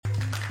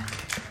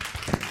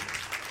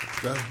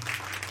brother.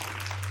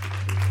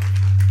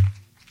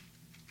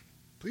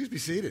 Please be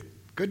seated.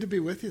 Good to be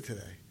with you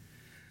today.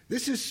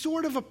 This is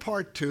sort of a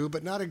part two,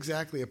 but not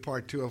exactly a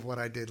part two of what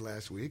I did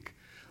last week.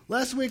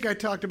 Last week I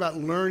talked about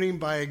learning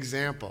by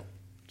example.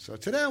 So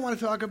today I want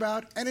to talk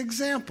about an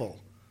example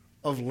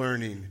of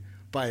learning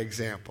by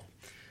example.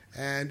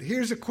 And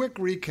here's a quick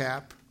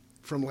recap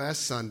from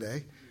last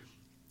Sunday.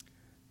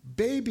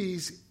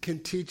 Babies can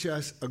teach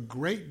us a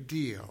great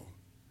deal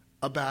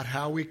about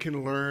how we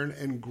can learn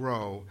and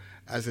grow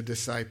as a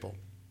disciple.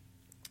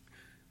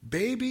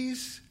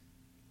 Babies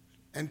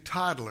and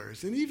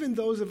toddlers, and even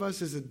those of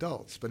us as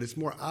adults, but it's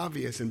more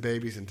obvious in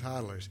babies and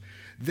toddlers,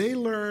 they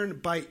learn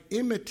by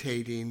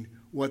imitating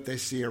what they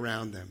see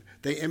around them.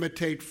 They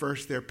imitate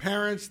first their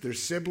parents, their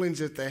siblings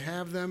if they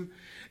have them,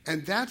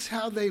 and that's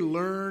how they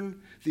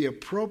learn the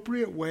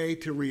appropriate way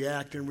to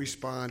react and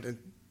respond and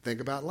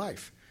think about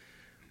life.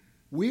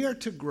 We are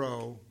to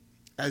grow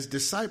as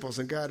disciples,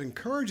 and God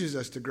encourages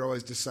us to grow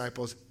as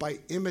disciples by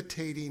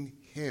imitating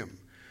Him.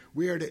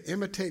 We are to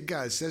imitate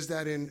God. It says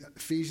that in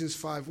Ephesians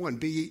 5:1.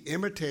 Be ye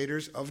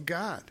imitators of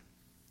God.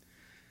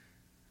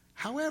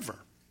 However,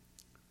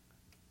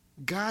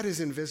 God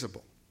is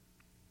invisible.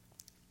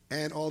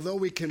 And although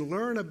we can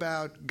learn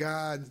about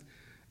God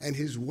and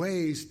His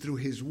ways through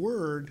His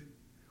Word,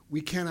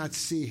 we cannot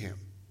see Him.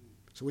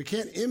 So we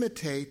can't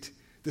imitate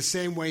the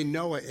same way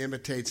Noah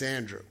imitates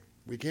Andrew.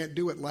 We can't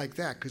do it like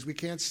that because we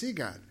can't see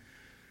God.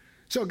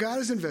 So God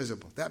is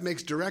invisible. That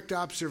makes direct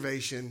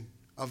observation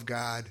of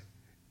God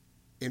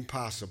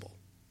impossible.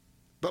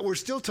 But we're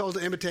still told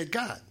to imitate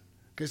God.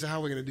 Okay, so how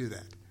are we going to do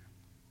that?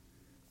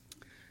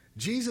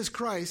 Jesus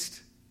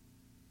Christ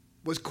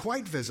was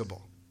quite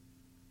visible,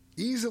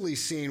 easily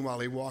seen while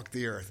He walked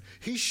the earth.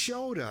 He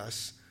showed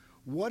us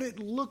what it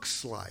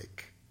looks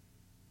like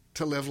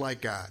to live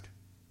like God.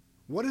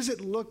 What does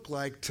it look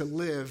like to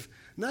live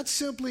not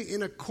simply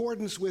in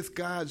accordance with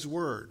God's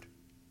word,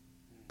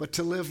 but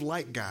to live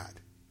like God?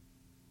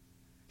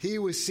 He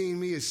who has seen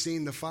me has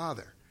seen the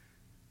Father.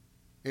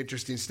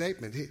 Interesting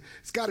statement.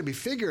 It's got to be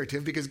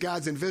figurative because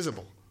God's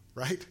invisible,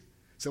 right?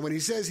 So when He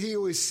says, he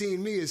who has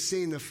seen me has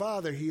seen the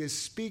Father, He is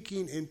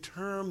speaking in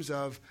terms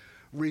of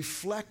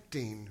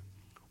reflecting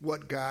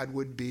what God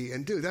would be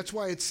and do. That's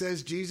why it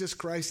says Jesus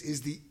Christ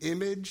is the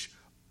image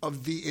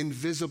of the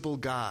invisible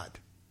God.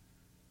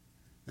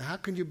 Now, how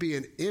can you be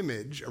an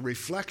image, a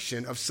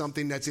reflection of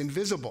something that's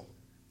invisible?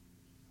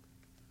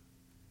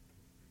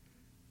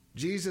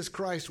 Jesus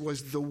Christ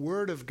was the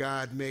Word of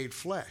God made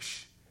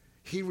flesh.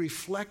 He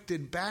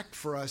reflected back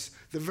for us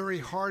the very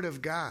heart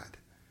of God.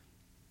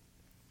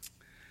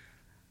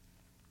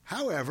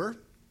 However,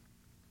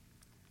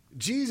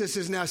 Jesus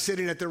is now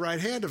sitting at the right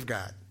hand of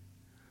God.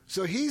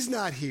 So He's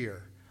not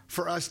here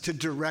for us to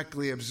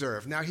directly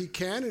observe. Now He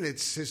can, and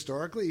it's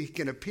historically, He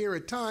can appear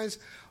at times,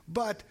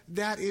 but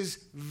that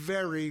is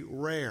very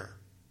rare.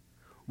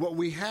 What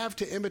we have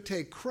to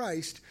imitate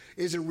Christ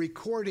is a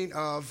recording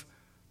of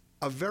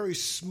a very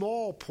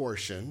small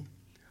portion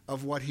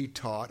of what He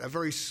taught, a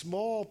very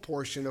small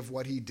portion of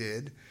what He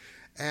did,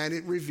 and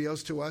it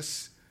reveals to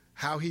us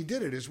how He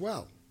did it as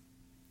well.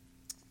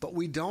 But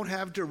we don't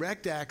have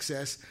direct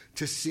access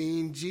to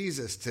seeing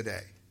Jesus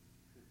today.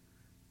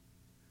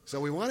 So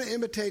we want to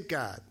imitate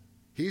God.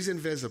 He's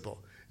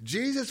invisible.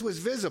 Jesus was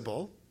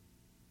visible,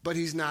 but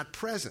He's not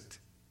present.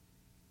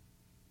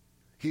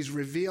 He's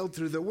revealed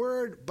through the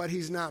Word, but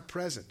He's not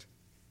present.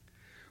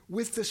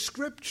 With the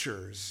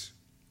Scriptures,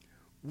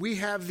 we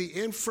have the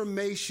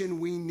information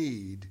we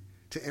need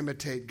to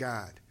imitate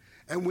God.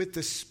 And with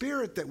the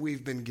Spirit that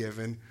we've been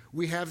given,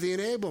 we have the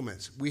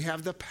enablements. We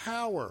have the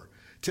power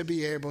to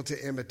be able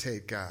to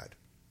imitate God.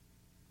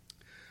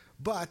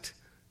 But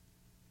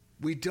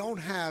we don't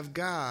have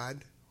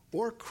God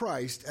or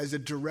Christ as a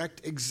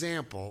direct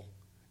example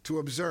to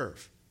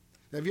observe.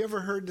 Now, have you ever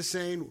heard the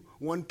saying,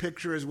 one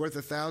picture is worth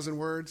 1,000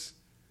 words?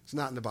 It's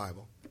not in the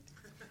Bible.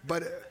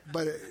 But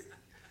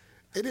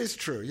it is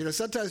true. You know,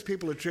 sometimes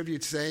people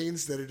attribute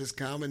sayings that are just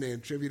common. They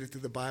attribute it to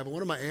the Bible.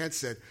 One of my aunts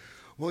said,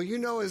 well, you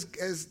know, as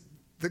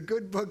the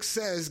good book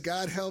says,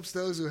 God helps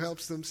those who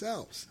helps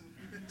themselves.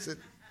 I said,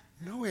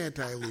 no, Aunt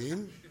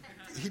Eileen,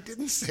 He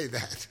didn't say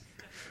that.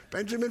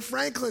 Benjamin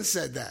Franklin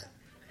said that.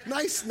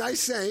 Nice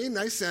saying,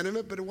 nice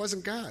sentiment, but it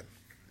wasn't God.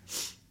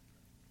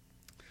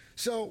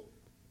 So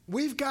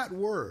we've got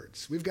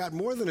words. We've got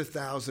more than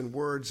 1,000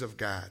 words of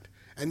God.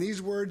 And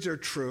these words are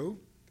true.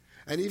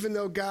 And even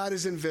though God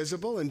is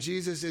invisible and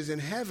Jesus is in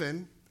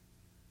heaven,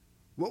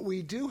 what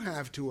we do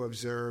have to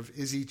observe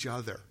is each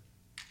other.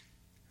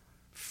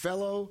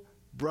 Fellow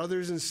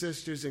brothers and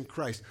sisters in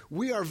Christ.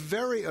 We are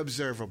very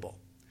observable.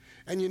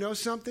 And you know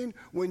something?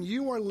 When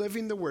you are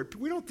living the Word,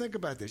 we don't think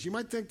about this. You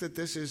might think that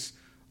this is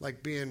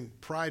like being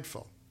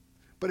prideful.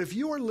 But if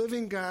you are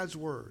living God's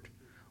Word,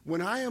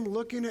 when I am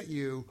looking at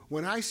you,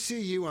 when I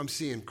see you, I'm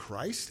seeing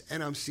Christ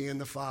and I'm seeing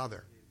the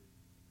Father.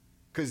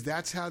 Because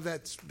that's how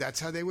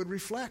they would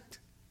reflect.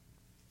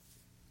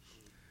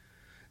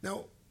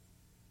 Now,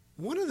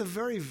 one of the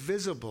very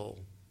visible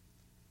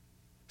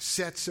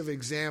sets of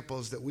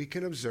examples that we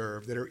can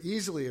observe that are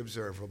easily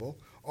observable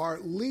are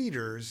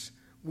leaders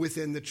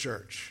within the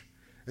church.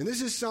 And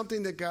this is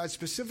something that God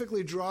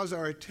specifically draws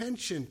our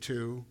attention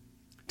to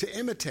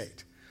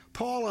imitate.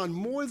 Paul, on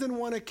more than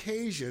one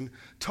occasion,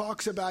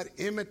 talks about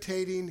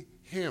imitating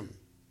him.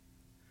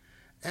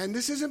 And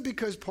this isn't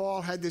because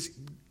Paul had this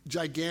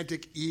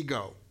gigantic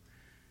ego.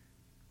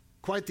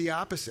 Quite the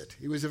opposite.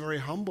 He was a very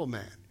humble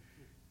man.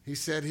 He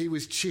said he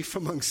was chief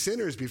among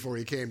sinners before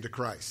he came to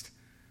Christ.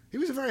 He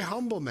was a very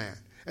humble man.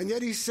 And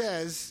yet he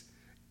says,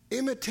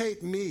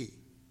 imitate me.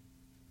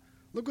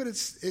 Look what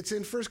it's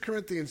in 1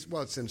 Corinthians,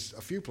 well, it's in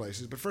a few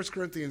places, but 1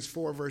 Corinthians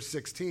 4, verse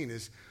 16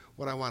 is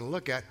what I want to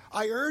look at.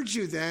 I urge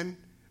you then,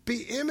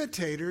 be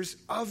imitators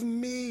of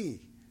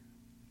me.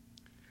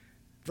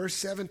 Verse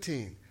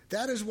 17,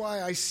 that is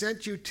why I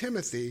sent you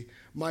Timothy,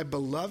 my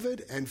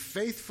beloved and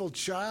faithful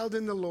child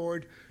in the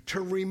Lord,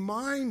 to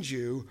remind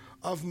you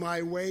of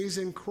my ways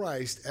in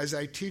Christ as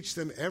I teach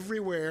them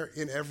everywhere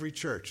in every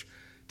church.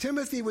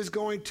 Timothy was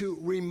going to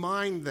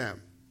remind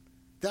them.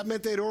 That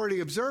meant they'd already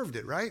observed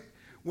it, right?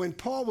 When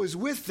Paul was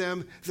with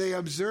them, they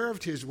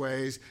observed his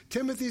ways.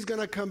 Timothy's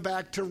going to come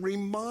back to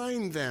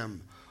remind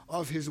them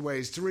of his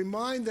ways, to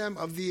remind them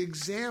of the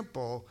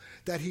example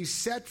that he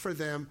set for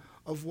them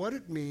of what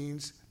it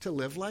means to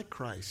live like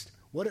Christ,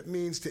 what it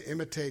means to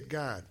imitate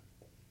God.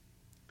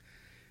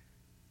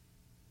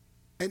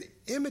 And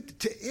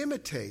to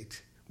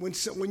imitate,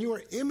 when you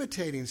are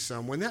imitating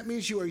someone, that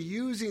means you are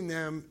using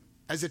them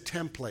as a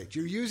template.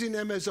 You're using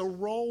them as a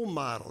role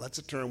model. That's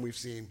a term we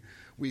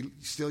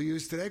still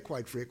use today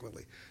quite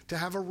frequently, to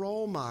have a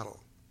role model.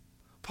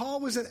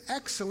 Paul was an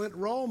excellent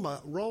role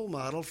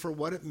model for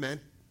what it meant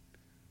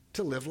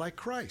to live like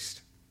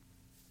Christ.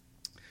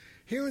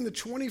 Here in the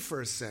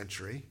 21st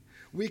century,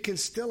 we can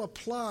still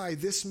apply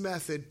this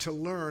method to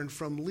learn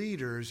from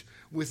leaders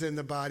within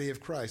the body of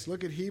Christ.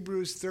 Look at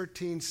Hebrews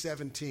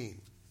 13:17.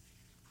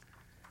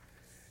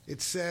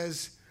 It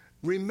says,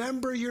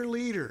 remember your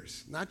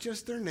leaders, not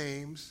just their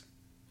names.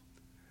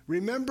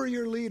 Remember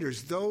your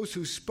leaders, those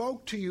who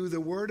spoke to you the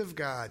word of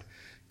God.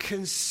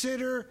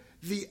 Consider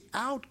the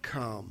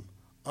outcome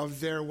of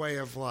their way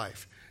of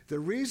life. The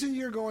reason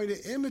you're going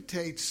to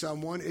imitate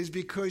someone is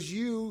because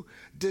you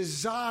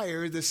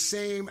desire the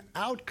same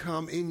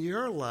outcome in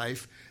your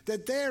life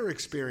that they're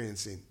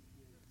experiencing.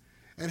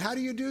 And how do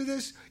you do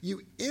this?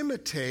 You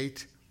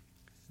imitate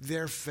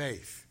their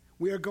faith.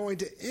 We are going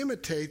to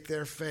imitate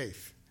their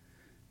faith.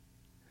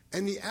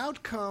 And the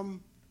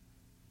outcome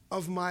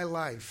of my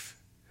life,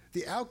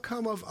 the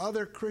outcome of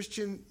other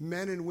Christian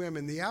men and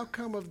women, the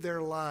outcome of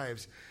their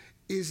lives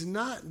is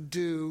not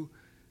due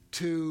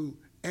to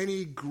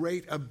any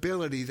great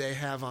ability they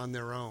have on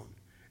their own.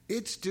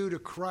 It's due to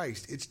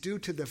Christ. It's due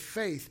to the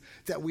faith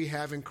that we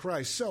have in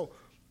Christ. So,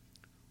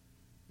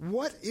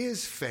 what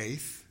is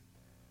faith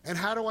and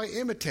how do I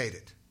imitate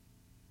it?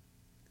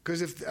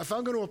 Because if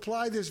I'm going to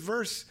apply this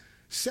verse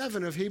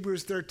 7 of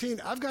Hebrews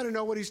 13, I've got to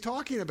know what he's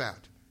talking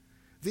about.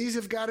 These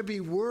have got to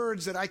be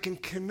words that I can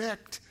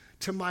connect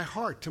to my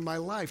heart, to my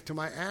life, to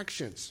my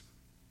actions.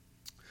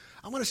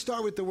 I want to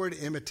start with the word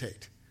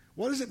imitate.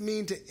 What does it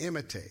mean to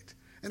imitate?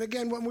 And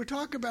again, when we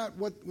talk about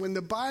when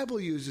the Bible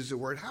uses a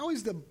word, how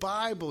is the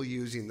Bible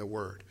using the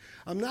word?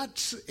 I'm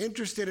not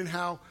interested in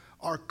how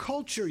our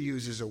culture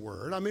uses a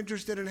word. I'm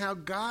interested in how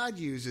God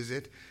uses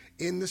it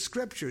in the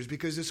Scriptures,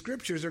 because the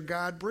Scriptures are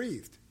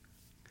God-breathed.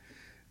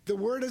 The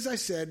word, as I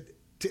said,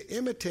 to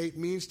imitate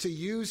means to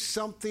use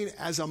something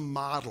as a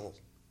model.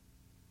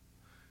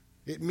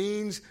 It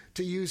means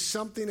to use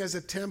something as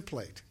a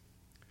template.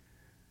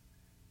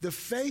 The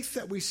faith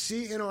that we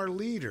see in our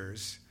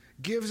leaders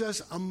gives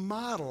us a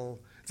model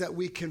that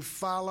we can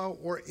follow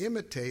or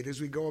imitate as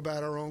we go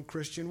about our own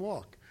Christian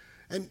walk.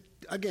 And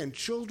again,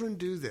 children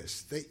do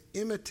this. They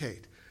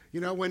imitate. You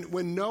know,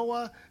 when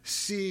Noah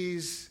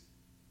sees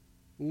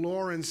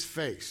Lauren's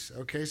face,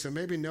 okay, so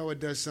maybe Noah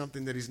does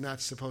something that he's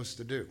not supposed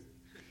to do.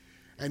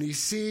 And he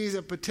sees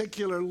a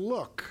particular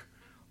look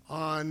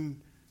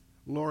on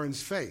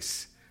Lauren's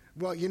face.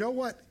 Well, you know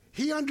what?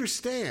 He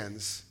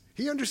understands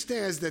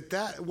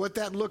that what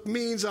that look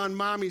means on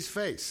mommy's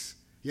face.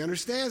 He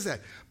understands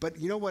that. But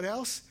you know what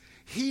else?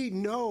 He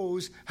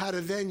knows how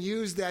to then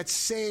use that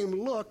same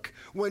look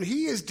when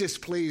he is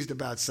displeased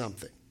about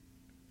something.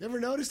 You ever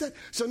notice that?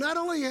 So not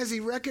only has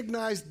he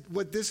recognized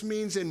what this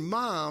means in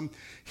mom,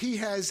 he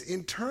has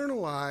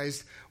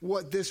internalized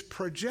what this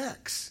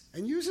projects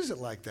and uses it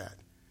like that.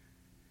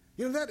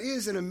 You know, that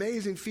is an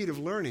amazing feat of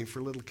learning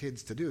for little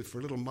kids to do,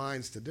 for little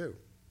minds to do.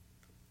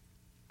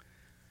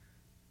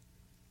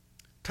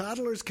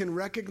 Toddlers can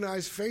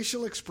recognize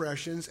facial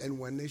expressions and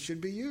when they should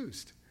be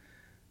used.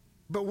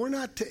 But we're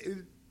not...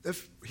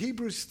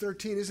 Hebrews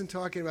 13 isn't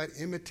talking about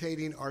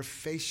imitating our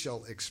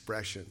facial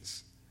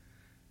expressions.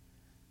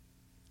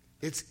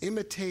 It's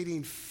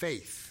imitating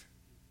faith.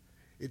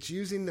 It's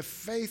using the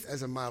faith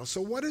as a model.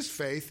 So what is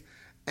faith,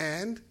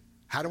 and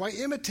how do I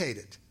imitate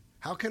it?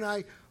 How can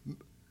I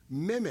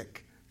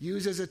mimic,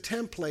 use as a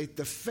template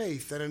the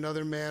faith that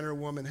another man or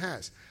woman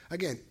has?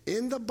 Again,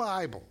 in the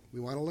Bible, we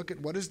want to look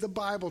at what is the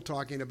Bible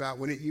talking about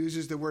when it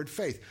uses the word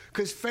faith.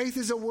 Because faith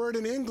is a word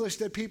in English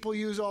that people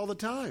use all the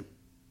time.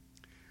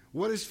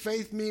 What does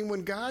faith mean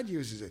when God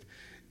uses it?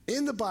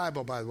 In the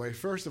Bible, by the way,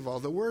 first of all,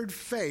 the word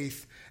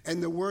faith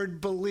and the word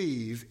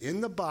believe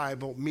in the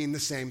Bible mean the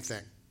same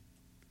thing.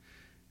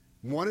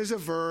 One is a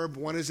verb,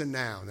 one is a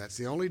noun. That's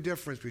the only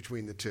difference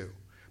between the two.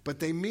 But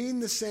they mean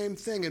the same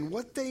thing. And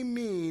what they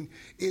mean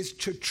is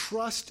to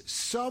trust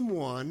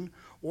someone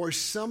or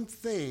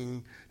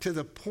something to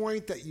the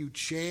point that you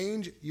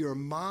change your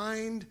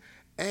mind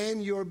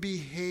and your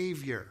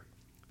behavior.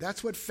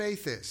 That's what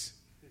faith is.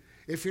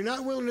 If you're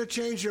not willing to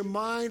change your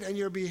mind and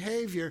your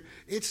behavior,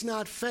 it's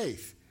not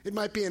faith. It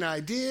might be an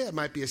idea, it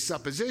might be a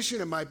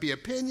supposition, it might be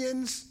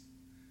opinions,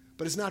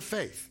 but it's not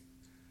faith.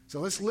 So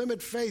let's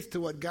limit faith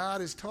to what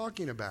God is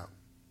talking about.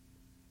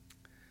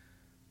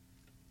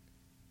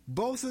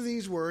 Both of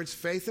these words,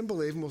 faith and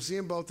believe, and we'll see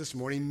them both this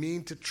morning,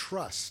 mean to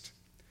trust.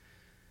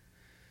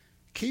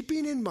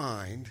 Keeping in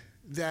mind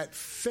that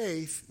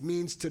faith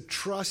means to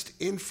trust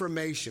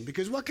information.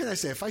 Because what can I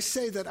say? If I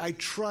say that I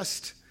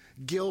trust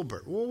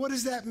Gilbert, well, what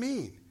does that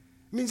mean?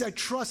 It means I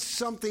trust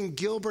something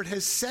Gilbert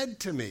has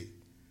said to me.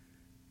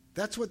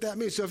 That's what that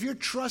means. So if you're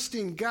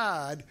trusting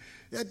God,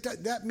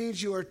 that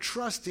means you are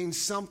trusting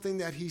something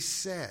that he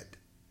said,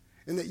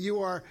 and that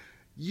you are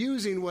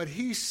using what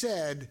he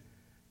said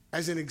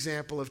as an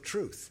example of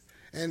truth.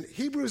 And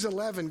Hebrews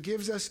 11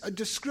 gives us a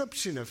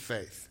description of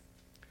faith.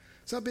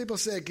 Some people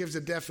say it gives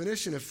a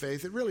definition of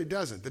faith. It really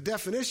doesn't. The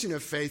definition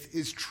of faith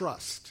is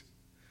trust.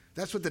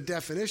 That's what the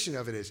definition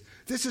of it is.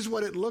 This is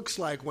what it looks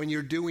like when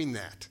you're doing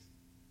that.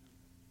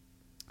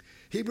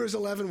 Hebrews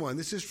 11:1.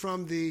 This is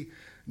from the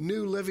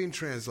New Living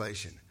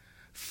Translation.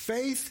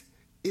 Faith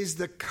is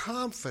the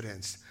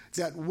confidence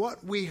that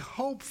what we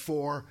hope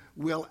for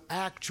will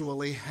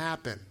actually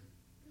happen.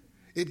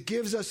 It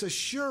gives us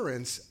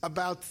assurance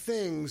about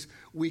things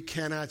we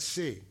cannot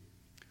see.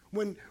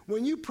 When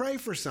you pray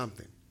for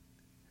something,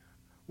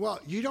 well,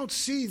 you don't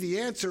see the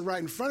answer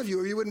right in front of you,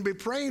 or you wouldn't be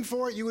praying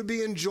for it, you would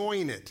be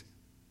enjoying it.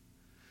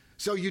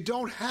 So you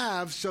don't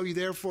have, so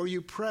therefore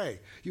you pray.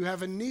 You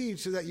have a need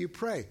so that you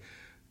pray.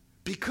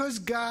 Because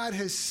God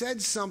has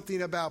said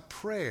something about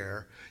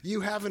prayer,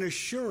 you have an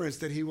assurance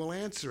that he will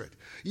answer it.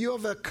 You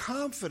have a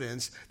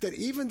confidence that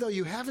even though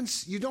you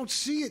don't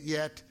see it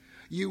yet,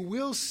 you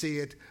will see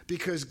it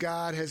because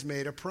God has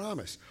made a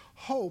promise.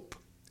 Hope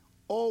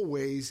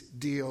always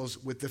deals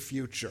with the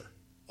future.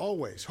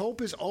 Always.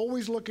 Hope is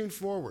always looking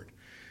forward.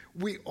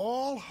 We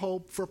all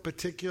hope for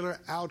particular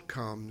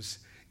outcomes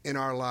in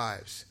our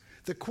lives.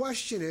 The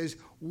question is,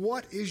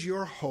 what is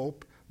your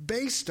hope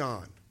based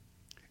on?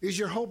 Is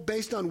your hope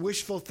based on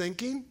wishful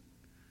thinking?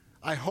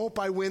 I hope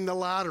I win the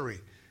lottery.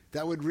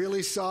 That would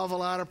really solve a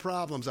lot of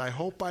problems. I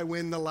hope I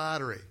win the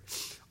lottery.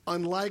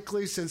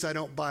 Unlikely, since I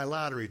don't buy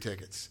lottery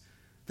tickets.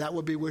 That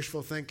would be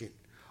wishful thinking.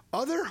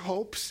 Other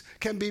hopes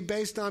can be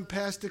based on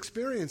past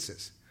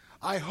experiences.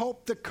 I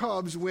hope the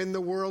Cubs win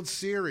the World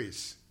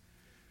Series.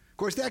 Of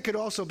course, that could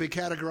also be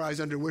categorized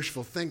under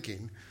wishful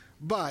thinking,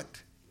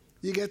 but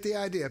you get the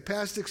idea.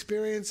 Past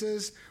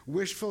experiences,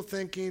 wishful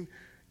thinking.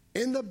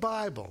 In the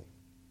Bible,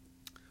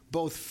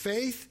 both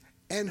faith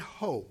and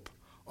hope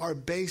are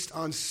based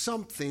on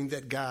something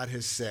that God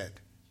has said.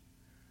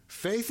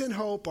 Faith and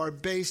hope are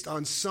based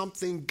on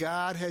something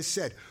God has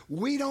said.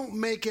 We don't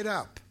make it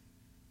up.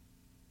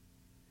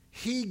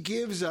 He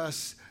gives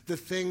us the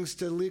things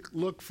to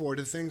look for,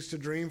 the things to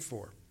dream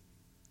for.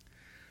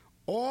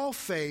 All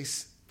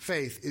faith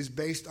is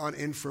based on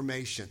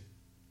information.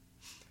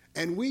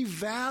 And we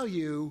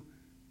value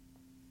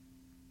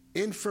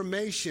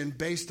information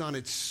based on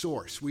its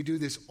source. We do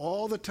this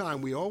all the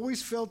time. We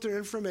always filter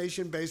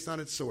information based on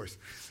its source.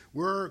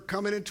 We're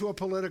coming into a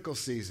political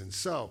season.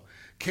 So,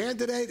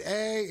 candidate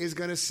A is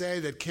going to say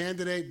that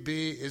candidate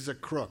B is a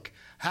crook.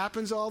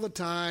 Happens all the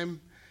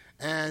time,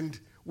 and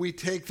we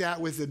take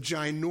that with a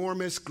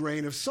ginormous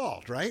grain of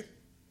salt, right?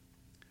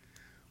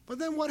 But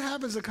then what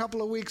happens a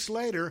couple of weeks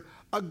later?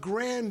 A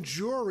grand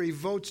jury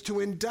votes to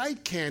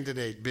indict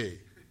candidate B.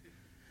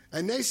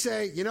 And they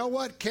say, you know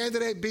what?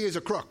 Candidate B is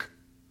a crook.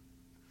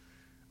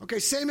 Okay,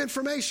 same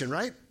information,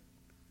 right?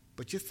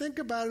 But you think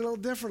about it a little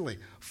differently.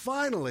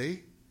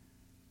 Finally,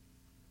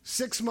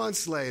 6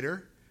 months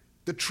later,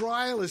 the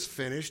trial is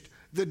finished.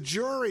 The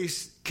jury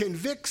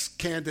convicts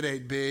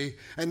candidate B,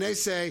 and they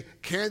say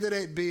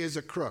candidate B is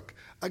a crook.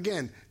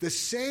 Again, the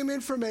same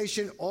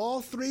information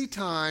all 3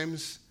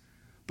 times,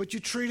 but you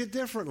treat it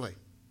differently.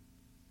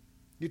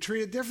 You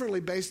treat it differently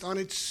based on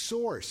its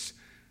source.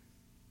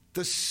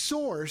 The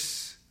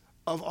source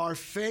of our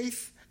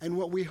faith and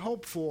what we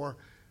hope for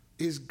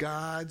is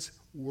God's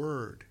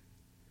word,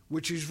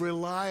 which is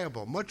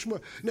reliable, much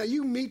more. Now,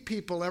 you meet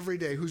people every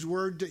day whose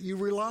word that you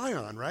rely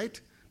on, right?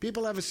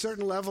 People have a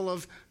certain level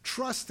of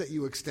trust that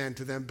you extend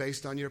to them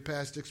based on your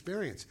past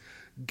experience.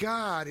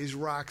 God is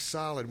rock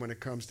solid when it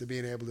comes to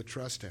being able to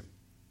trust him.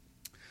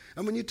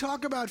 And when you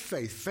talk about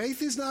faith,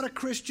 faith is not a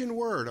Christian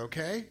word,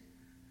 okay?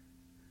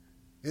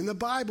 In the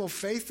Bible,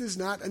 faith is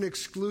not an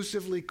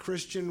exclusively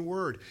Christian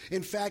word.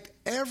 In fact,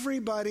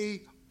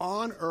 everybody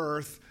on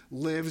earth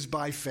lives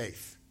by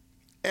faith.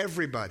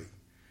 Everybody.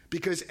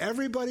 Because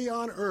everybody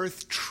on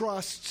earth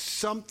trusts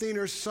something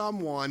or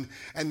someone,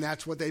 and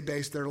that's what they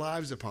base their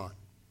lives upon.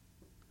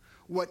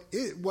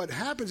 What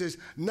happens is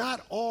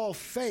not all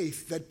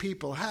faith that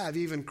people have,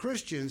 even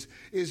Christians,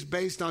 is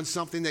based on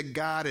something that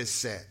God has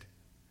said.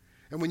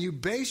 And when you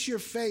base your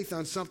faith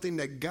on something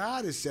that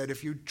God has said,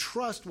 if you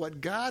trust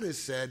what God has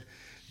said,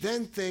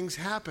 then things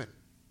happen.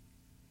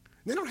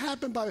 They don't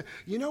happen by,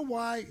 you know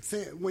why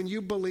when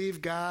you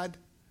believe God,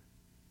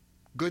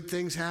 good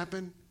things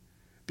happen?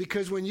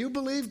 Because when you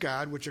believe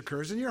God, which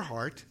occurs in your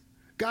heart,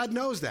 God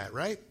knows that,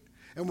 right?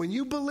 And when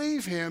you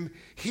believe him,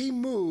 he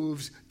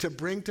moves to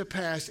bring to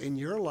pass in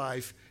your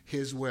life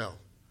his will.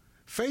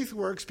 Faith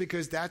works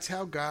because that's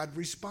how God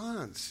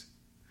responds.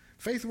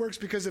 Faith works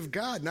because of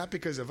God, not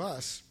because of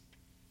us.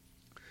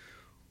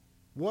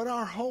 What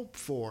our hope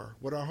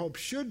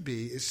should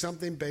be, is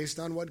something based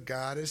on what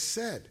God has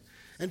said.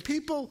 And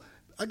people,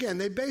 again,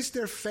 they base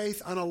their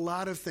faith on a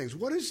lot of things.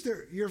 What is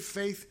your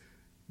faith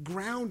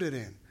grounded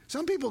in?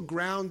 Some people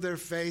ground their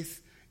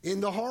faith in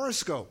the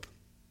horoscope.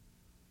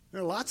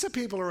 There are lots of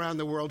people around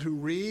the world who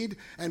read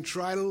and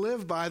try to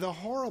live by the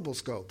horrible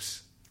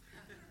scopes.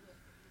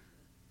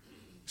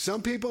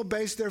 Some people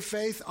base their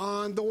faith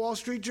on the Wall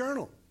Street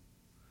Journal.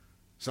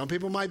 Some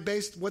people might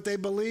base what they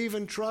believe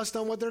and trust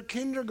on what their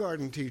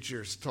kindergarten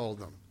teachers told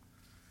them.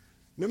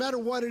 No matter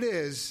what it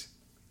is,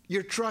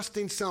 you're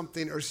trusting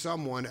something or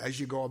someone as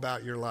you go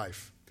about your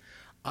life.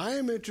 I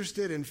am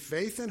interested in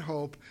faith and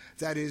hope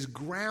that is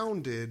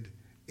grounded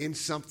in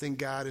something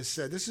God has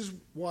said. This is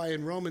why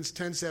in Romans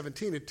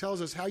 10:17 it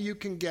tells us how you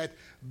can get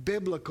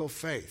biblical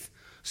faith.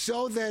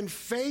 So then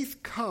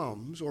faith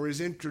comes or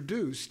is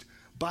introduced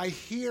by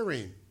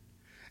hearing,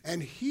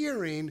 and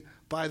hearing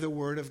by the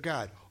word of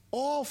God.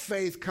 All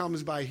faith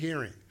comes by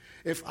hearing.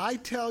 If I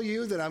tell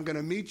you that I'm going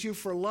to meet you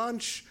for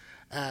lunch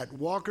at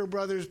Walker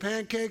Brothers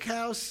Pancake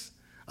House,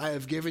 I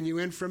have given you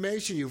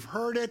information, you've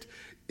heard it.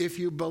 If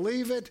you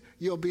believe it,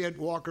 you'll be at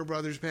Walker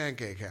Brothers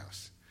Pancake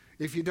House.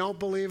 If you don't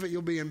believe it,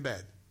 you'll be in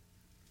bed.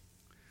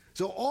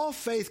 So all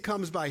faith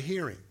comes by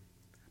hearing,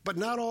 but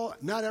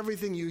not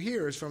everything you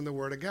hear is from the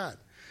Word of God.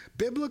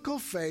 Biblical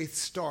faith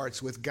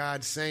starts with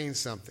God saying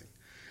something.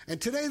 And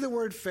today the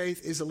word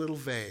faith is a little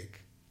vague.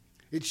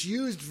 It's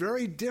used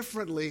very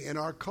differently in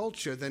our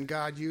culture than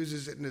God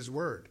uses it in his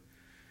Word.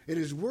 In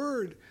his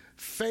Word,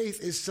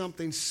 faith is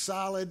something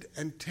solid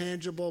and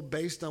tangible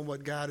based on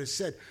what God has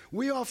said.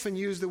 We often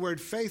use the word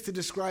faith to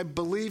describe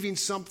believing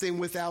something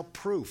without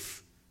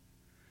proof.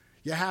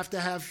 You have to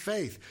have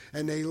faith.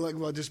 And they look,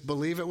 well, just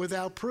believe it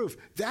without proof.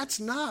 That's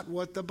not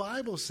what the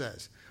Bible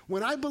says.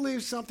 When I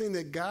believe something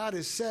that God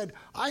has said,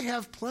 I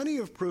have plenty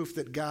of proof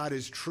that God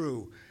is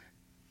true.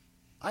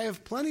 I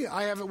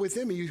have it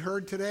within me. You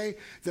heard today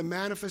the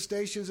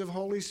manifestations of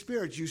Holy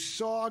Spirit. You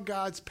saw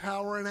God's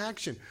power in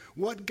action.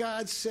 What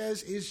God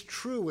says is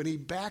true, and he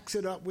backs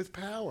it up with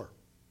power.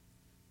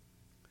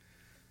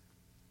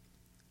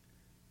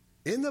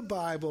 In the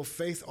Bible,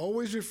 faith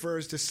always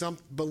refers to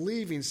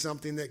believing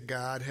something that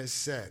God has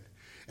said.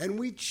 And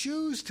we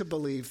choose to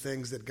believe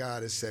things that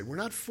God has said. We're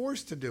not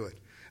forced to do it.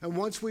 And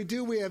once we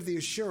do, we have the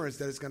assurance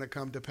that it's going to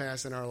come to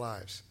pass in our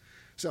lives.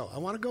 So I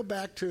want to go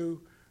back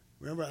to,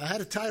 remember, I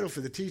had a title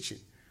for the teaching,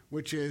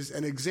 which is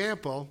an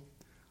example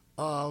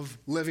of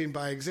living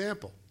by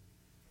example.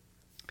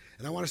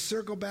 And I want to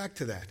circle back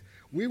to that.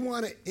 We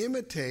want to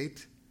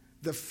imitate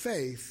the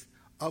faith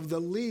of the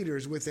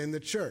leaders within the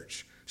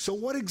church. So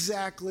what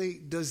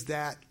exactly does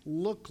that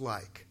look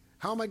like?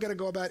 How am I going to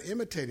go about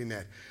imitating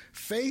that?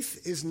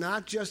 Faith is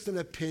not just an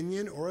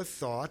opinion or a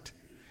thought.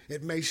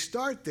 It may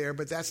start there,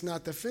 but that's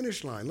not the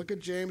finish line. Look at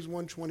James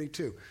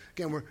 1:22.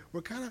 Again,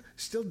 we're kind of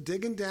still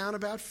digging down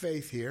about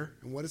faith here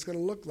and what it's going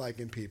to look like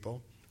in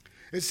people.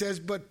 It says,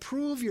 but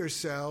prove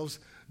yourselves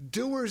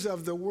doers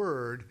of the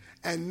word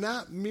and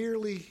not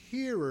merely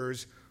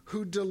hearers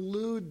who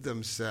delude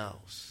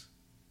themselves.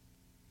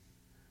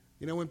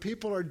 You know, when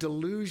people are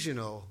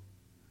delusional,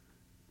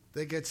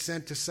 they get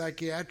sent to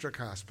psychiatric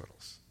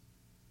hospitals.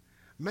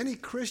 Many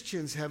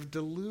Christians have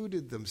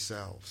deluded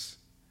themselves.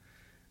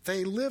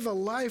 They live a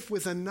life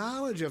with a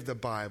knowledge of the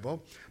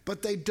Bible,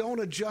 but they don't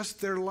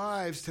adjust their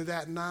lives to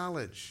that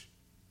knowledge.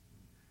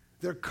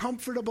 They're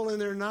comfortable in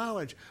their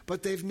knowledge,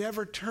 but they've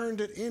never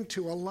turned it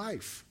into a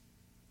life.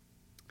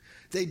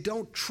 They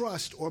don't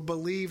trust or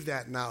believe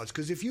that knowledge,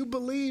 because if you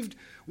believed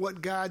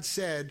what God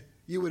said,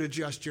 you would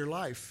adjust your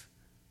life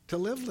to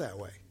live that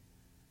way.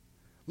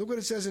 Look what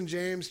it says in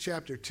James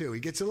chapter 2. He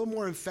gets a little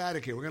more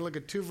emphatic here. We're going to look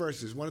at two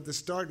verses, one at the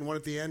start and one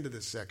at the end of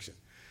this section.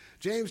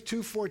 James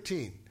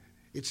 2:14.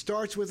 It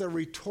starts with a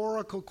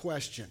rhetorical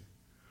question.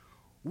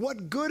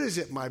 What good is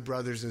it, my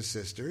brothers and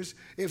sisters,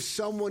 if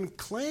someone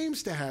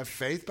claims to have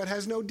faith but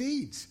has no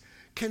deeds?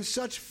 Can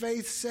such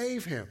faith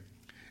save him?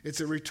 It's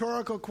a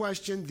rhetorical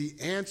question. The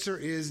answer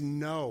is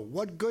no.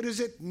 What good is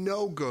it?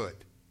 No good.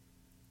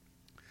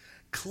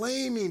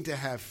 Claiming to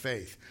have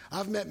faith.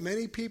 I've met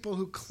many people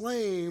who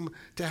claim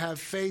to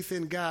have faith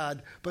in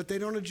God, but they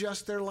don't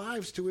adjust their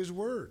lives to his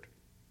word.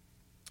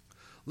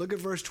 Look at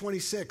verse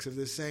 26 of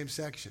this same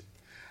section.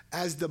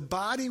 As the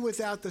body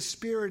without the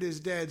spirit is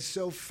dead,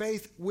 so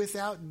faith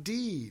without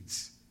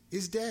deeds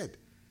is dead.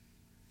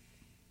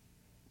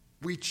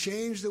 We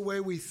change the way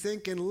we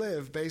think and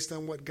live based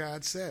on what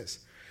God says.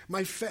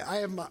 I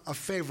have a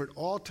favorite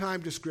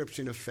all-time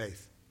description of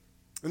faith.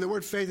 And the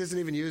word faith isn't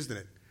even used in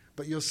it.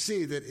 But you'll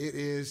see that it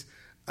is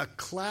a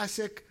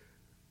classic,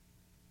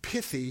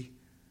 pithy,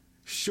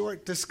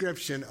 short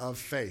description of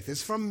faith.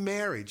 It's from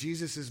Mary,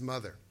 Jesus'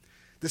 mother.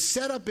 The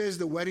setup is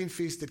the wedding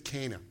feast at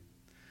Cana.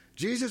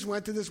 Jesus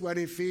went to this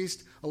wedding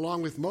feast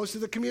along with most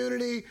of the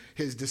community,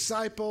 his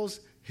disciples,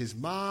 his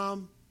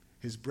mom,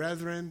 his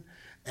brethren,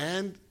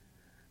 and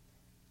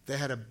they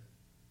had a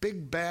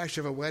big bash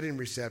of a wedding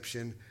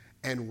reception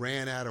and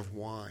ran out of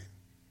wine.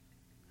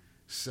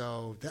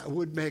 So that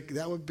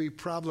would be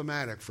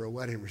problematic for a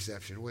wedding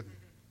reception, wouldn't it?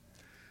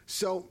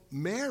 So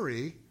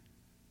Mary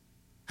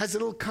has a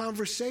little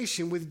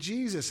conversation with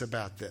Jesus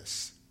about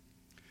this.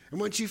 And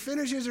when she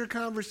finishes her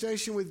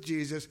conversation with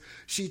Jesus,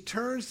 she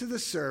turns to the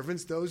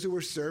servants, those who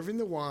were serving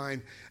the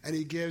wine, and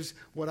he gives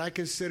what I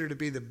consider to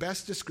be the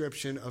best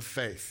description of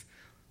faith.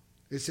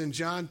 It's in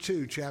John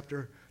 2,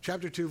 chapter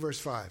 2, verse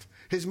 5.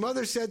 His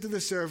mother said to the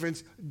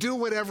servants, "Do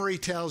whatever he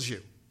tells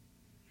you."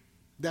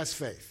 That's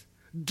faith.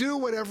 Do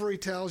whatever he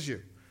tells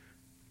you.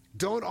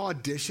 Don't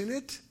audition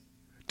it.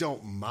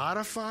 Don't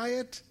modify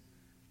it.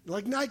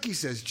 Like Nike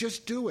says,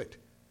 just do it.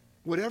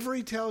 Whatever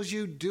he tells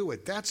you, do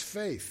it. That's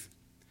faith.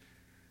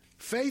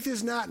 Faith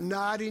is not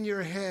nodding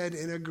your head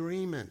in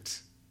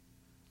agreement.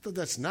 Though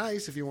that's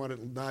nice if you want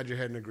to nod your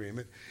head in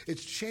agreement.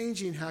 It's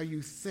changing how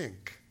you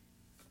think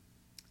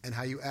and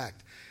how you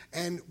act.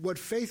 And what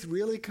faith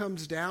really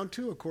comes down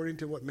to, according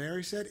to what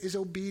Mary said, is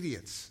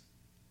obedience.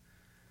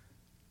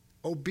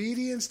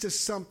 Obedience to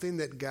something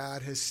that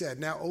God has said.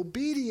 Now,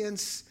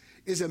 obedience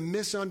is a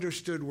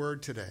misunderstood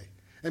word today.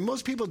 And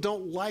most people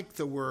don't like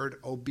the word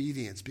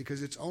obedience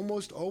because it's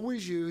almost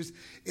always used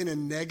in a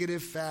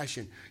negative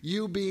fashion.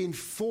 You being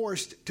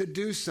forced to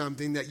do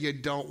something that you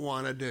don't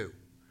want to do.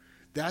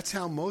 That's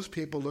how most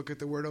people look at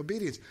the word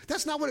obedience.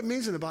 That's not what it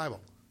means in the Bible.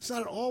 It's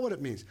not at all what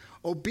it means.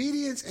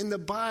 Obedience in the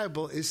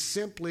Bible is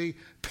simply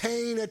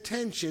paying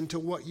attention to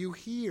what you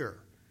hear.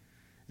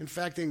 In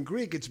fact, in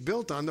Greek, it's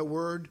built on the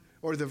word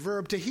or the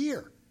verb to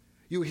hear.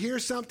 You hear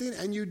something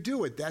and you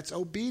do it. That's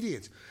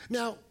obedience.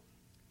 Now,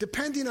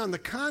 depending on the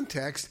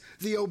context,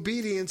 the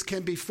obedience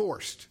can be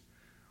forced.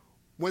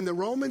 When the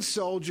Roman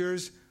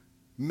soldiers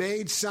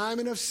made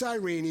Simon of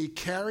Cyrene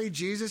carry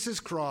Jesus'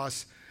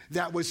 cross,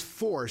 that was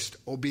forced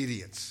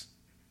obedience.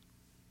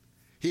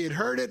 He had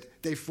heard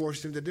it, they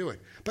forced him to do it.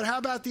 But how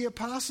about the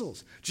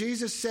apostles?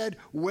 Jesus said,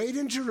 wait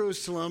in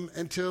Jerusalem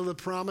until the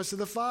promise of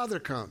the Father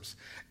comes.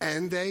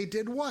 And they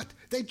did what?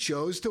 They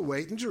chose to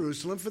wait in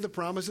Jerusalem for the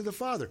promise of the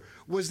Father.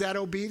 Was that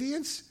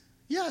obedience?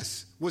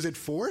 Yes. Was it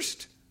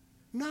forced?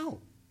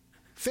 No.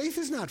 Faith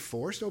is not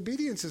forced.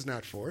 Obedience is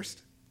not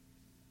forced.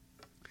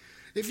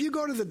 If you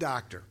go to the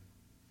doctor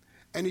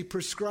and he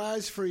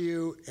prescribes for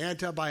you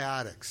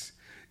antibiotics,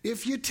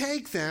 if you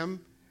take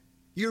them,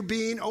 you're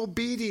being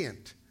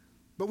obedient.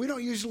 But we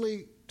don't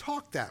usually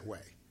talk that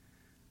way.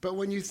 But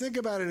when you think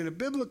about it in a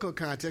biblical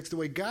context, the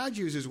way God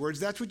uses words,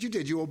 that's what you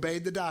did. You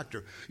obeyed the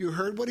doctor. You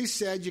heard what he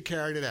said, you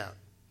carried it out.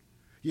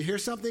 You hear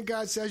something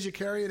God says, you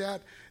carry it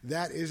out.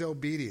 That is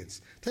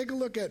obedience. Take a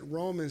look at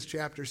Romans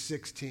chapter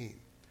 16.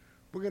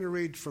 We're going to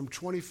read from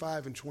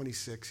 25 and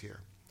 26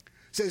 here.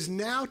 It says,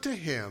 now to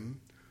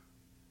him,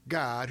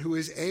 God, who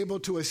is able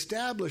to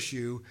establish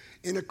you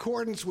in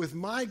accordance with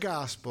my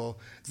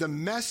gospel, the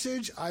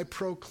message I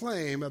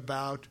proclaim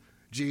about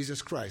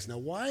Jesus Christ. Now,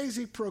 why is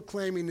he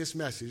proclaiming this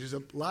message? There's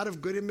a lot of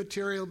good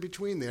material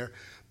between there,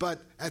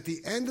 but at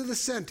the end of the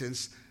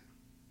sentence,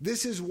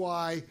 this is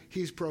why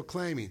he's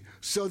proclaiming,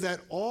 so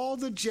that all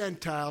the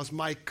Gentiles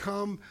might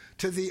come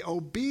to the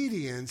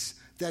obedience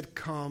that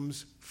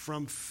comes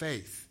from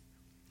faith.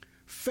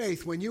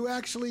 Faith, when you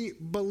actually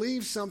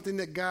believe something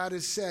that God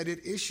has said,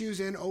 it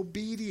issues in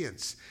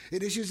obedience.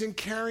 It issues in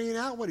carrying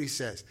out what he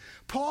says.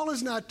 Paul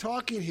is not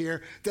talking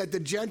here that the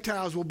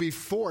Gentiles will be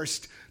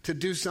forced to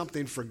do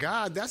something for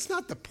God. That's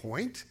not the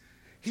point.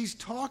 He's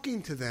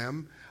talking to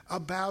them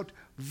about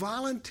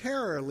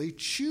voluntarily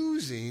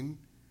choosing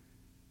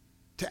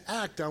to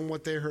act on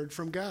what they heard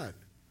from God.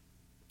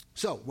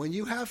 So, when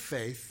you have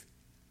faith,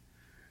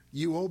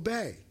 you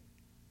obey.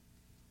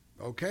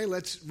 Okay,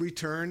 let's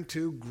return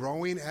to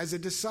growing as a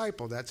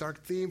disciple. That's our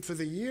theme for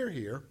the year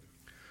here.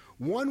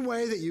 One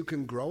way that you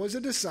can grow as a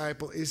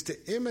disciple is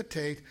to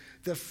imitate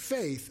the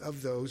faith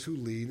of those who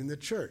lead in the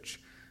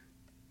church.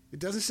 It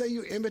doesn't say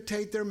you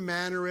imitate their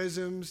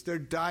mannerisms, their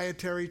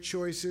dietary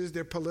choices,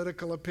 their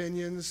political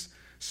opinions,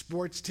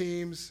 sports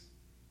teams.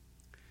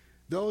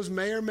 Those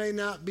may or may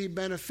not be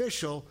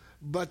beneficial,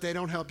 but they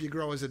don't help you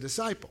grow as a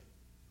disciple.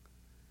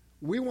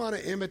 We want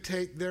to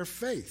imitate their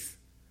faith.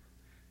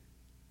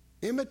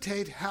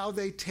 Imitate how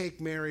they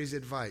take Mary's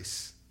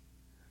advice.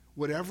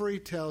 Whatever he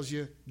tells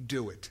you,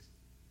 do it.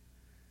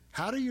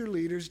 How do your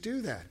leaders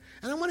do that?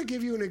 And I want to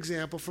give you an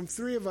example from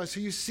three of us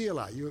who you see a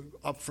lot. You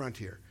up front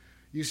here.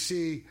 You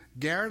see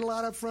Garrett a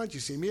lot up front. You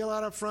see me a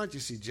lot up front. You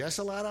see Jess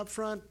a lot up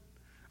front.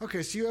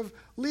 Okay, so you have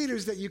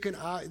leaders that you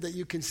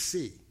can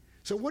see.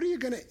 So what are you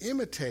going to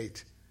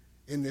imitate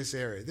in this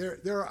area?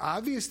 There are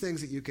obvious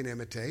things that you can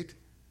imitate.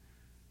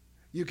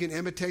 You can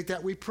imitate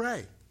that we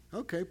pray.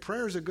 Okay,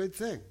 prayer is a good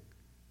thing.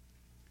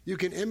 You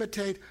can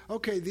imitate,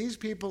 okay, these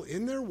people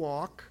in their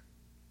walk,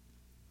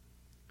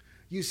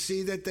 you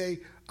see that they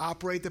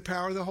operate the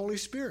power of the Holy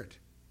Spirit.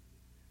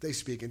 They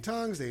speak in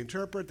tongues, they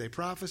interpret, they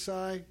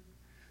prophesy.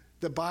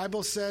 The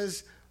Bible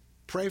says,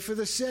 pray for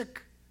the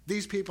sick.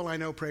 These people I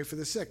know pray for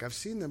the sick. I've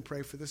seen them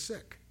pray for the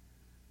sick.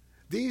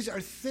 These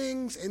are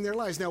things in their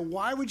lives. Now,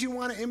 why would you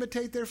want to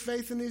imitate their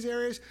faith in these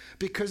areas?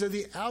 Because of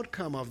the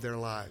outcome of their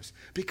lives.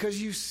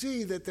 Because you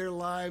see that their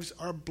lives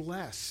are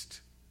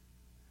blessed,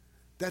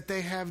 that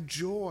they have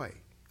joy.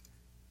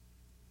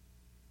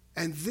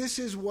 And this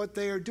is what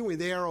they are doing.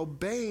 They are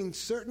obeying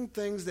certain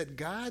things that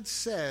God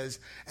says,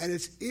 and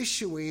it's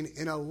issuing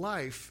in a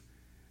life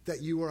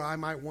that you or I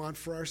might want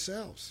for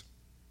ourselves.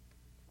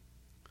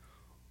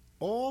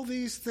 All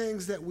these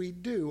things that we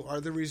do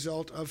are the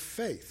result of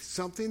faith,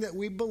 something that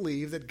we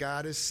believe that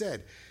God has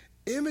said.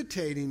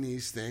 Imitating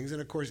these things,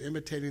 and of course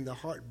imitating the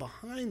heart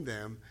behind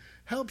them,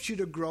 helps you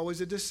to grow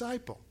as a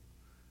disciple.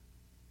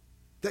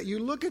 That you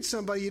look at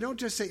somebody, you don't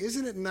just say,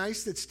 isn't it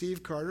nice that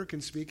Steve Carter can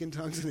speak in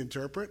tongues and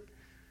interpret?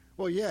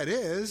 Well, yeah, it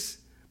is,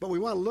 but we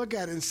want to look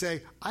at it and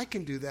say, I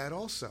can do that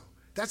also.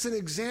 That's an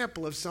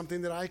example of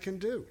something that I can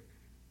do.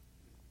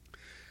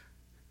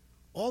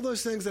 All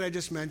those things that I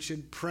just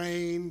mentioned,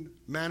 praying,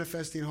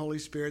 manifesting Holy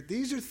Spirit,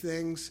 these are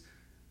things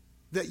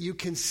that you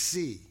can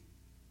see.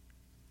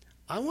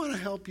 I want to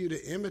help you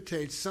to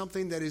imitate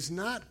something that is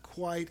not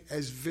quite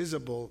as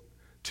visible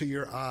to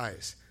your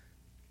eyes,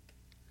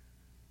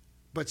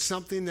 but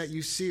something that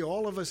you see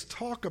all of us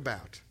talk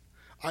about.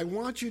 I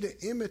want you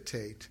to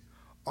imitate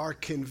our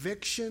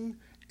conviction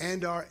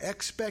and our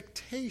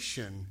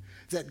expectation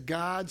that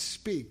God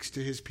speaks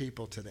to his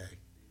people today.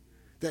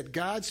 That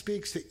God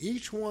speaks to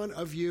each one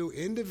of you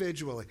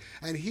individually,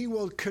 and he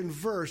will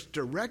converse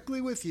directly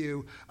with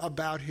you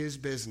about his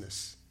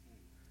business.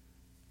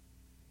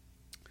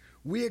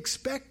 We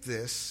expect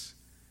this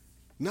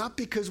not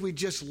because we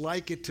just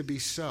like it to be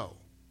so.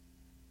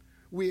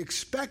 We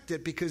expect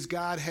it because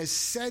God has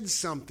said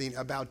something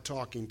about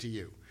talking to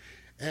you.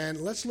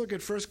 And let's look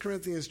at 1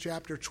 Corinthians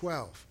chapter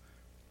 12.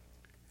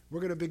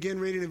 We're going to begin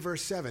reading in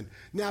verse 7.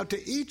 Now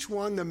to each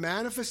one the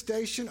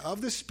manifestation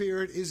of the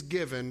Spirit is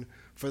given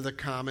for the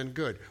common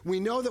good. We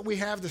know that we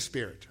have the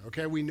Spirit,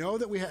 okay? We know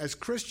that as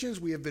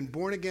Christians, we have been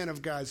born again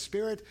of God's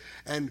Spirit,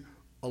 and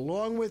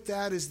along with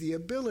that is the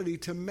ability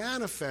to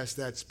manifest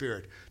that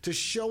Spirit, to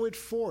show it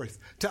forth,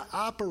 to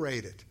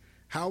operate it.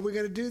 How are we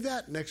going to do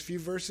that? Next few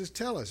verses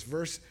tell us.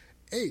 Verse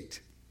 8.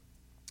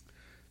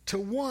 To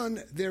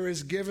one there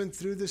is given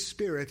through the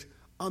Spirit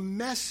a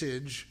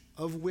message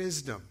of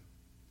wisdom.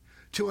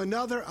 To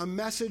another a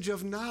message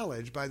of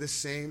knowledge by the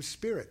same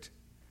Spirit.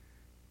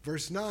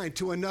 Verse 9,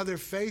 to another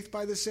faith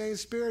by the same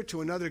Spirit,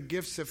 to another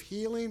gifts of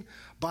healing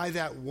by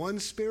that one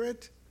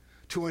Spirit,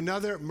 to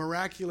another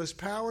miraculous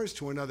powers,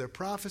 to another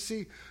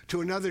prophecy, to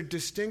another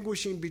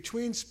distinguishing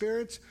between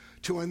spirits,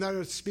 to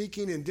another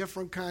speaking in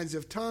different kinds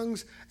of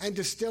tongues, and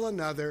to still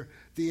another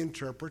the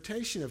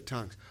interpretation of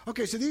tongues.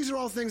 Okay, so these are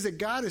all things that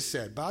God has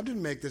said. Bob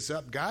didn't make this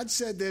up. God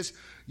said this.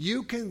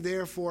 You can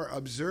therefore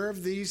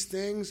observe these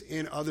things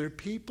in other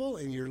people,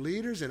 in your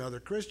leaders, in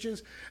other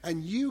Christians,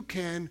 and you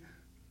can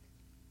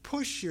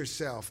push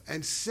yourself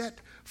and set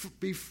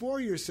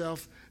before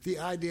yourself the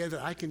idea that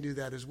I can do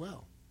that as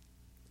well.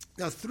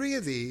 Now, 3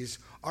 of these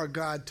are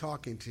God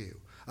talking to you.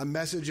 A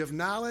message of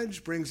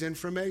knowledge brings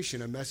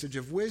information. A message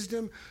of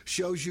wisdom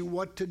shows you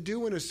what to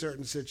do in a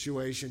certain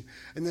situation.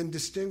 And then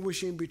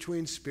distinguishing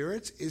between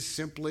spirits is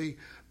simply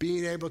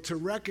being able to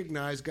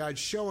recognize God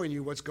showing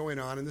you what's going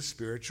on in the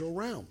spiritual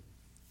realm.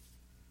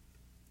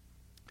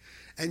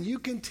 And you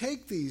can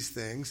take these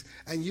things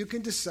and you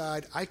can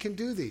decide, I can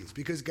do these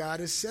because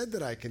God has said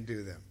that I can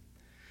do them.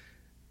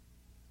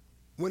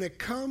 When it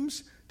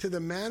comes to the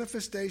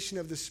manifestation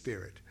of the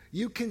Spirit,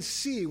 you can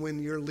see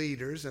when your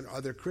leaders and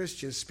other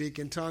Christians speak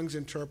in tongues,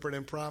 interpret,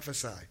 and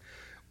prophesy.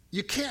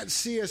 You can't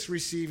see us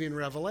receiving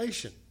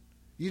revelation.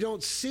 You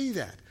don't see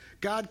that.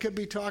 God could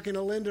be talking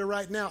to Linda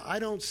right now. I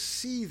don't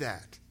see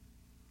that.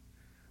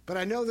 But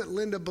I know that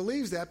Linda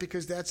believes that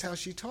because that's how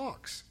she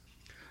talks.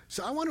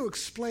 So I want to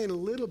explain a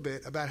little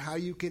bit about how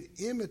you can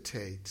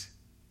imitate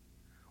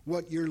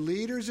what your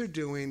leaders are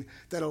doing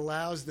that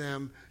allows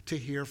them to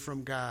hear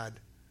from God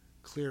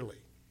clearly.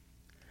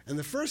 And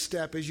the first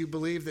step is you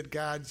believe that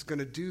God's going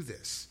to do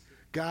this.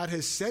 God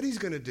has said he's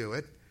going to do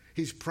it.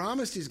 He's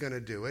promised he's going to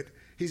do it.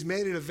 He's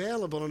made it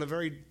available in a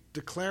very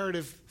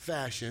declarative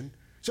fashion.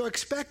 So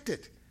expect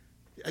it.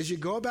 As you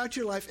go about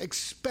your life,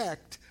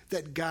 expect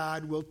that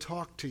God will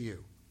talk to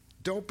you.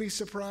 Don't be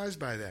surprised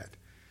by that.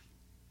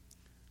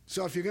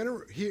 So if you're going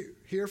to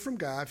hear from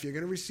God, if you're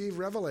going to receive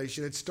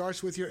revelation, it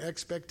starts with your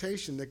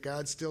expectation that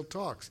God still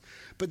talks.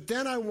 But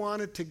then I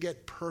want it to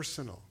get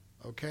personal,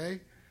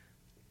 okay?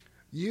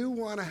 You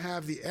want to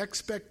have the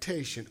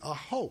expectation, a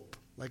hope,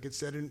 like it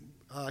said in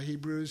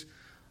Hebrews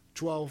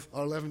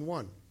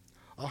 11:1.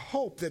 a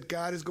hope that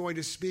God is going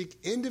to speak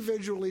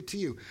individually to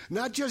you.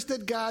 Not just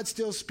that God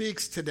still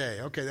speaks today.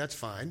 Okay, that's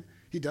fine.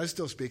 He does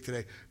still speak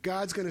today.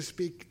 God's going to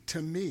speak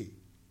to me.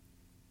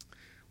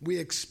 We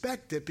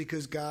expect it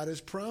because God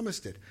has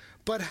promised it.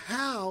 But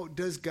how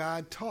does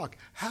God talk?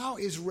 How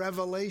is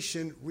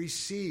revelation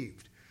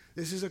received?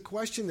 This is a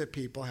question that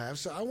people have.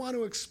 So I want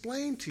to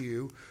explain to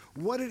you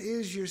what it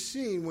is you're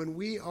seeing when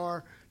we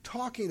are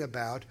talking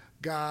about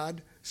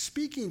God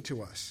speaking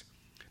to us.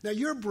 Now,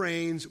 your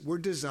brains were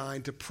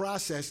designed to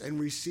process and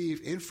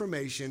receive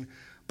information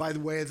by the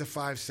way of the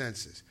five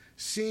senses: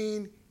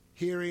 seeing,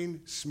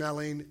 hearing,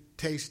 smelling,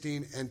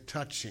 tasting, and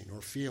touching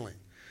or feeling.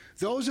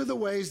 Those are the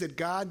ways that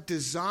God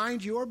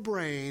designed your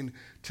brain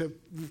to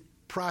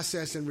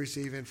process and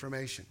receive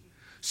information.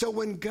 So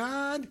when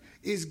God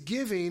is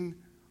giving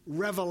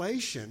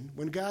revelation,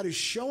 when God is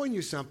showing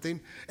you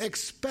something,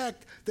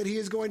 expect that he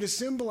is going to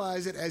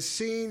symbolize it as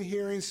seeing,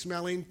 hearing,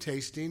 smelling,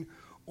 tasting,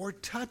 or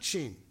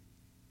touching.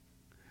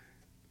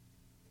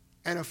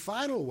 And a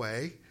final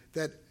way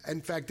that,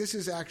 in fact, this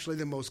is actually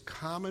the most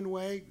common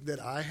way that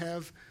I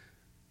have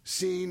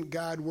seen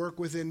God work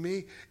within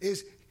me,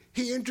 is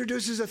he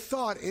introduces a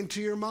thought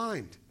into your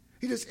mind.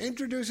 He just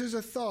introduces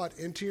a thought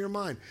into your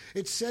mind.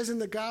 It says in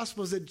the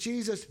Gospels that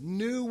Jesus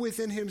knew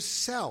within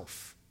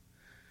himself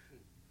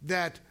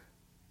that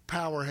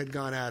power had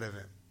gone out of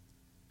him.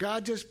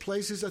 God just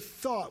places a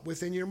thought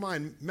within your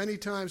mind. Many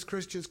times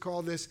Christians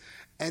call this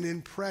an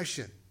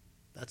impression.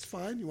 That's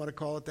fine. You want to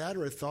call it that,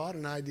 or a thought,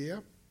 an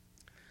idea.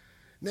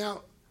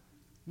 Now,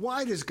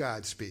 why does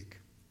God speak?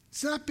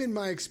 It's not been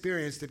my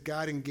experience that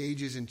God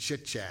engages in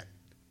chit-chat.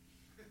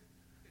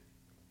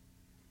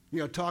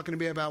 Talking to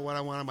me about what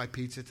I want on my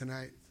pizza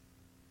tonight.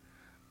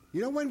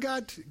 When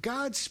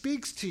God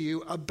speaks to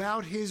you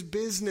about his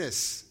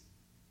business.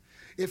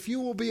 If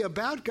you will be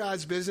about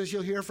God's business,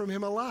 you'll hear from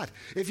him a lot.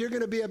 If you're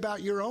going to be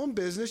about your own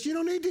business, you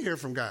don't need to hear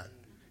from God.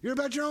 You're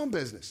about your own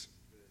business.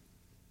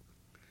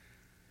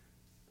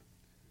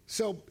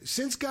 So,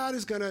 since God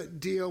is going to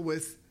deal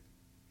with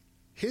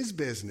his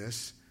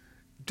business,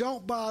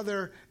 don't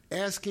bother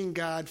asking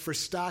God for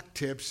stock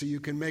tips so you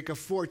can make a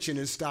fortune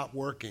and stop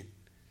working.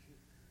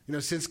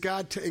 Since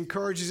God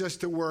encourages us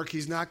to work,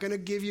 he's not going to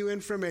give you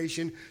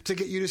information to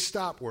get you to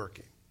stop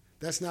working.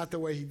 That's not the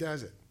way he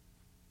does it.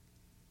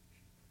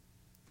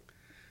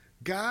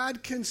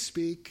 God can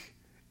speak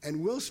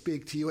and will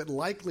speak to you at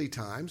likely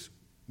times,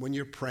 when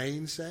you're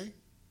praying, say.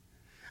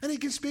 And he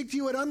can speak to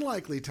you at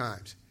unlikely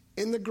times,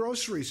 in the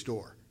grocery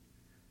store.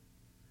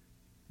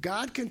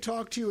 God can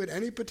talk to you at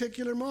any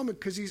particular moment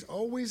because he's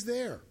always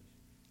there.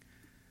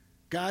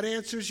 God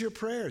answers your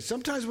prayers.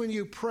 Sometimes when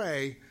you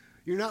pray,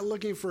 you're not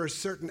looking for a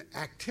certain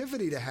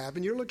activity to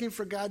happen. You're looking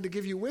for God to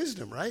give you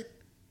wisdom, right?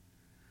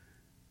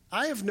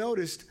 I have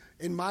noticed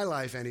in my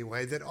life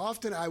anyway that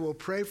often I will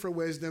pray for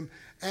wisdom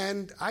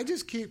and I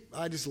just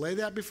lay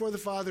that before the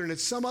Father, and at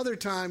some other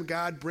time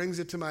God brings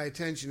it to my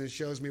attention and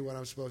shows me what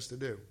I'm supposed to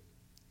do.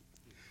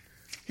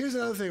 Here's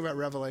another thing about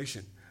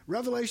revelation.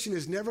 Revelation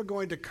is never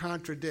going to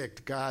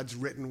contradict God's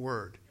written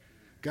word.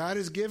 God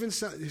has given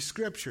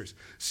scriptures.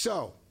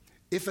 So,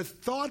 if a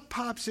thought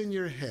pops in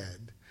your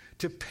head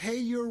to pay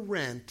your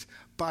rent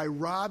by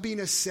robbing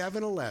a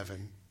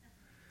 7-Eleven,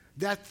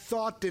 that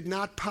thought did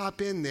not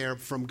pop in there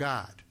from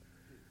God,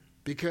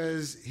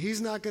 because he's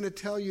not going to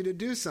tell you to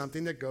do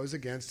something that goes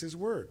against his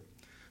word.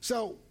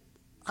 So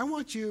I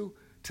want you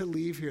to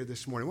leave here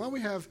this morning. Why don't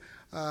we have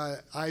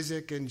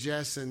Isaac and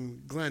Jess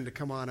and Glenn to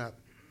come on up?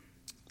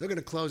 They're going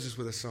to close us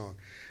with a song.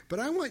 But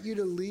I want you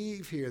to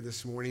leave here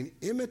this morning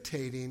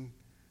imitating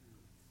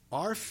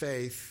our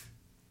faith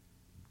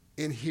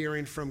in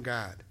hearing from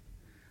God.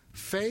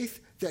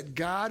 Faith that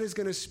God is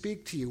going to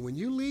speak to you. When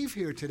you leave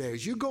here today,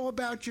 as you go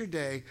about your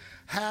day,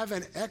 have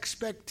an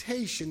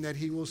expectation that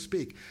he will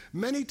speak.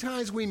 Many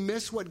times we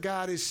miss what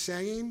God is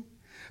saying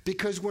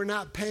because we're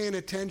not paying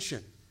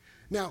attention.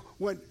 Now,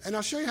 and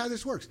I'll show you how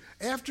this works.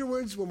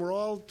 Afterwards, when we're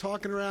all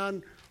talking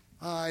around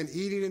and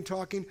eating and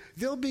talking,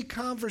 there'll be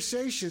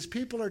conversations.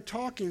 People are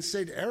talking,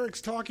 say, Eric's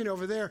talking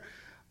over there.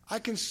 I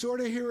can sort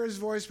of hear his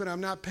voice, but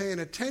I'm not paying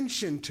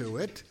attention to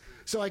it,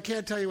 so I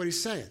can't tell you what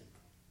he's saying.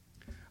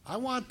 I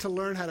want to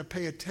learn how to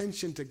pay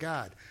attention to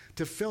God,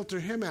 to filter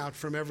him out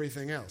from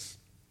everything else.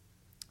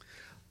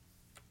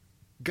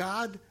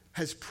 God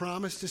has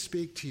promised to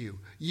speak to you.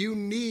 You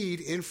need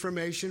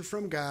information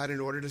from God in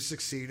order to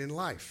succeed in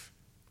life.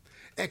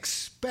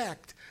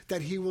 Expect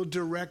that he will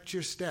direct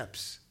your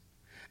steps.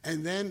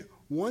 And then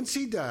once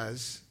he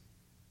does,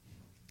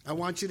 I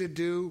want you to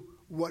do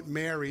what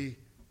Mary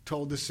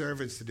told the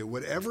servants to do.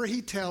 Whatever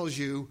he tells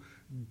you,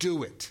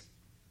 do it.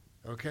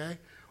 Okay?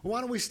 Well,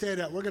 why don't we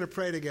stand up? We're going to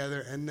pray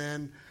together, and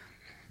then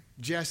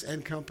Jess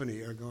and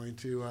company are going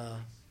to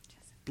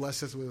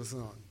bless us with a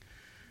song.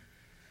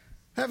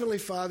 Heavenly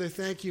Father,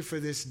 thank you for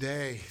this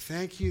day.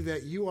 Thank you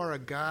that you are a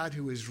God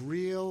who is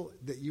real,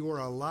 that you are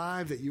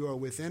alive, that you are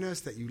within us,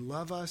 that you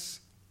love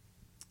us,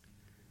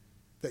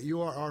 that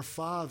you are our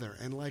Father.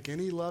 And like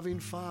any loving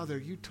father,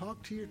 you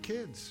talk to your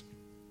kids.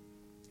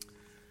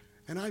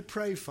 And I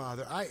pray,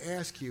 Father, I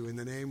ask you in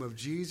the name of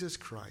Jesus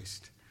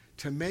Christ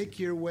to make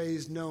your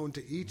ways known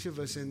to each of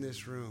us in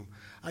this room.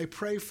 I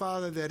pray,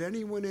 Father, that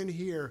anyone in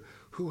here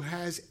who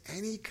has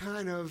any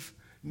kind of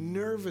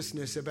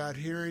nervousness about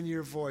hearing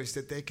your voice,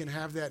 that they can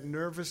have that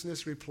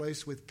nervousness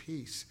replaced with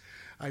peace.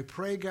 I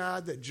pray,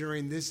 God, that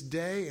during this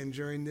day and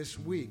during this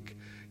week,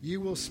 you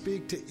will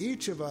speak to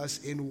each of us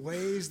in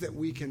ways that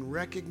we can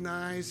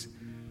recognize,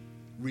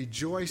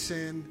 rejoice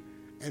in,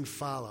 and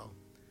follow.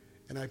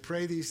 And I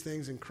pray these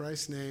things in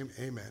Christ's name.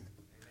 Amen.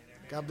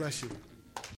 God bless you.